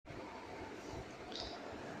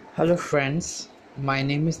Hello, friends. My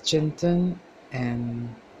name is Chintan,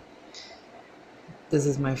 and this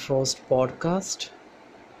is my first podcast.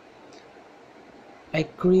 I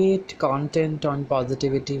create content on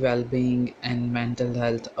positivity, well being, and mental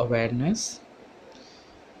health awareness.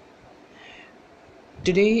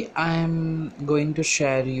 Today, I am going to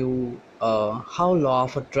share you how law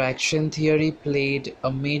of attraction theory played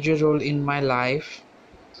a major role in my life.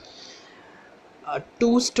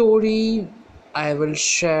 Two story I will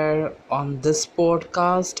share on this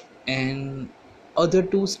podcast, and other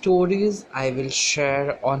two stories I will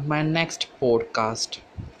share on my next podcast.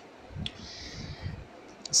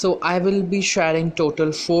 So I will be sharing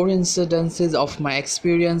total four incidences of my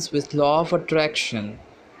experience with law of attraction.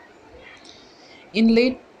 In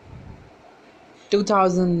late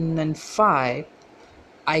 2005,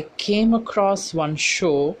 I came across one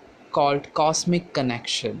show called Cosmic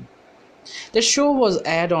Connection. The show was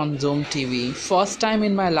aired on Zoom TV. First time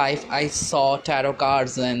in my life I saw tarot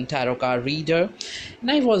cards and tarot card reader,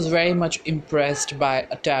 and I was very much impressed by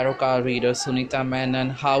a tarot card reader, Sunita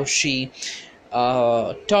Menon, how she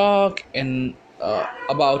talk and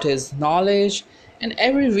about his knowledge. And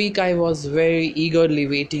every week I was very eagerly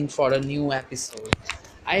waiting for a new episode.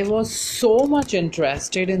 I was so much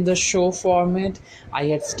interested in the show format. I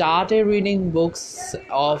had started reading books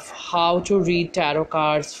of how to read tarot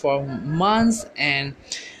cards for months, and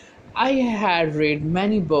I had read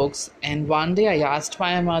many books. And one day I asked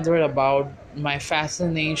my mother about my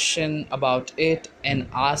fascination about it and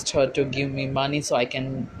asked her to give me money so I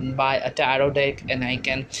can buy a tarot deck and I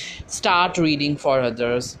can start reading for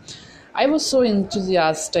others. I was so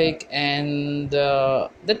enthusiastic, and the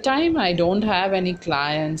time I don't have any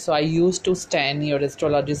clients, so I used to stand near the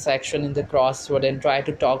astrology section in the crossword and try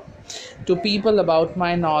to talk to people about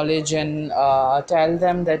my knowledge and tell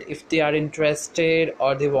them that if they are interested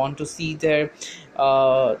or they want to see their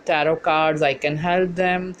tarot cards, I can help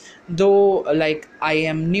them. Though, like, I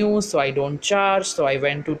am new, so I don't charge. So I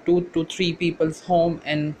went to two to three people's home,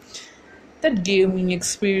 and that gave me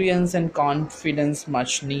experience and confidence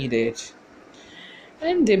much needed,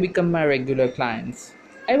 and they become my regular clients.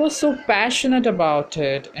 I was so passionate about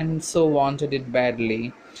it and so wanted it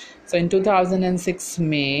badly. So in 2006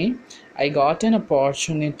 May, I got an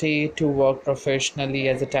opportunity to work professionally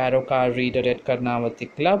as a tarot card reader at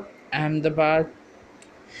Karnavati Club, Ahmedabad.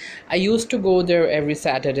 I used to go there every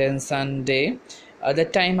Saturday and Sunday. At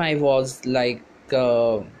that time, I was a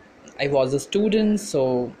student,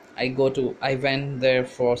 so I went there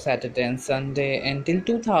for Saturday and Sunday until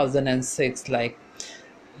 2006. Like,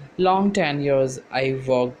 long 10 years I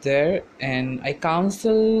worked there, and I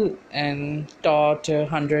counseled and taught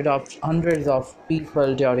hundreds of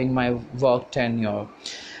people during my work tenure.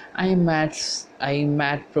 I met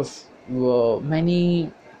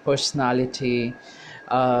many personality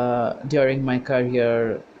during my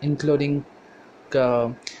career, including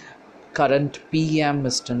uh, current PM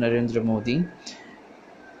Mr. Narendra Modi.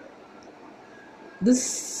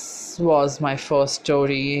 This was my first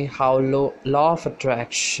story how law of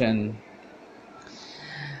attraction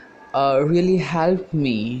really helped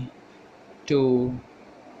me to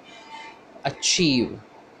achieve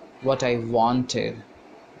what I wanted.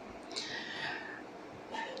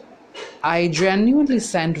 I genuinely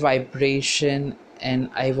sent vibration,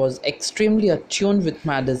 and I was extremely attuned with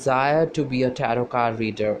my desire to be a tarot card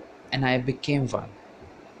reader, and I became one.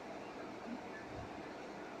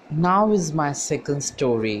 Now is my second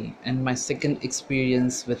story and my second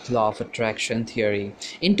experience with law of attraction theory.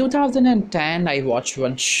 In 2010, I watched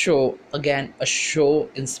one show. Again, a show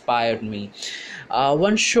inspired me.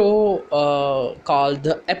 One show called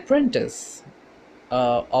The Apprentice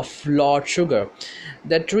of Lord Sugar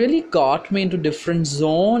that really got me into different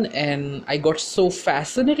zone, and I got so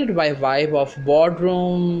fascinated by vibe of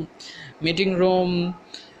boardroom, meeting room,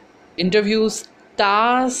 interviews,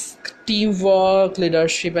 task, teamwork,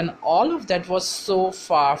 leadership, and all of that was so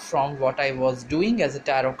far from what I was doing as a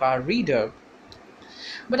tarot card reader.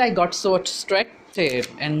 But I got so attracted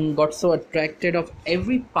and got so attracted of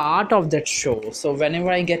every part of that show. So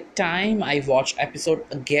whenever I get time, I watch episode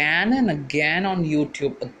again and again on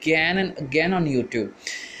YouTube, again and again on YouTube.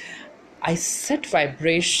 I sent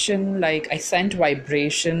vibration like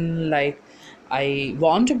I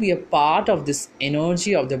want to be a part of this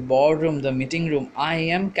energy of the boardroom, the meeting room. I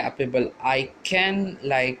am capable. I can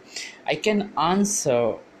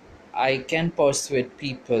answer. I can persuade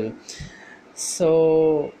people.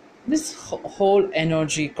 So this whole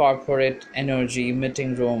energy, corporate energy,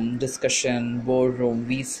 meeting room, discussion, boardroom,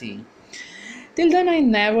 VC. Till then, I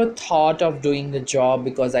never thought of doing the job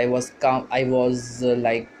because I was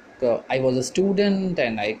a student,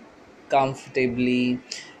 and I comfortably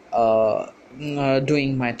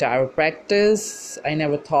doing my tarot practice. I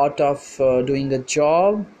never thought of doing a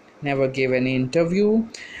job, never gave any interview.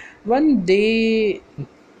 One day,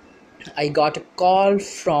 I got a call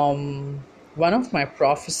from one of my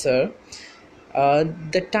professor.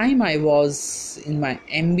 The time I was in my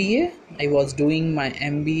MBA, I was doing my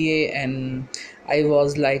MBA, and I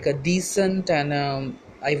was like a decent and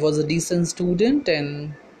I was a decent student,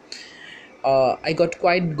 and I got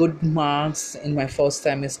quite good marks in my first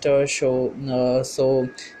semester. So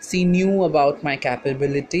she knew about my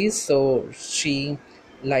capabilities. So she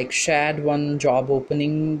like shared one job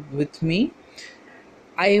opening with me.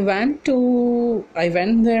 I went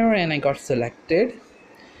there and I got selected.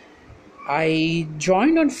 I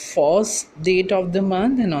joined on first date of the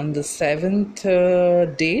month, and on the seventh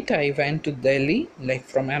date I went to Delhi, like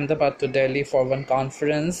from Ahmedabad to Delhi for one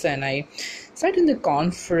conference, and I sat in the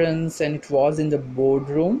conference and it was in the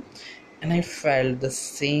boardroom, and I felt the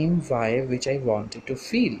same vibe which I wanted to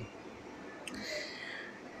feel.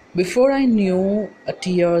 Before I knew,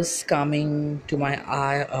 tears coming to my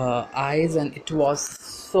eyes, and it was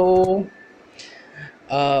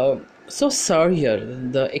uh, so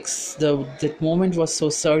surreal. That moment was so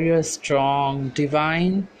surreal, strong,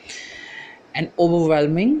 divine, and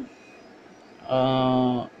overwhelming.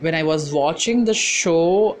 When I was watching the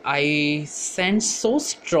show, I sensed so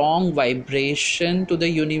strong vibration to the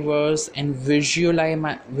universe and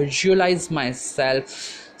visualize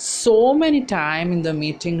myself so many times in the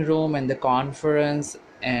meeting room and the conference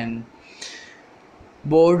and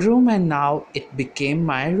boardroom, and now it became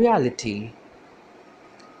my reality.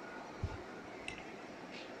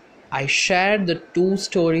 I shared the two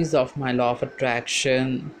stories of my law of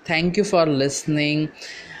attraction. Thank you for listening.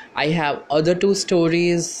 I have other two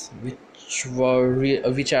stories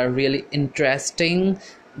which are really interesting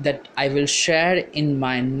that I will share in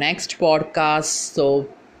my next podcast. So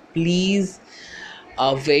please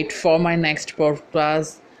wait for my next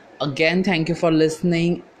podcast. Again, thank you for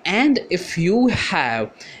listening. And if you have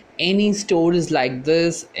any stories like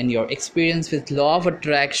this and your experience with law of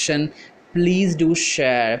attraction, please do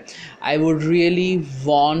share. I would really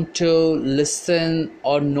want to listen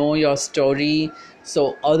or know your story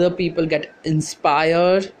so other people get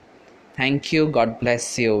inspired. Thank you. God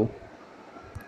bless you.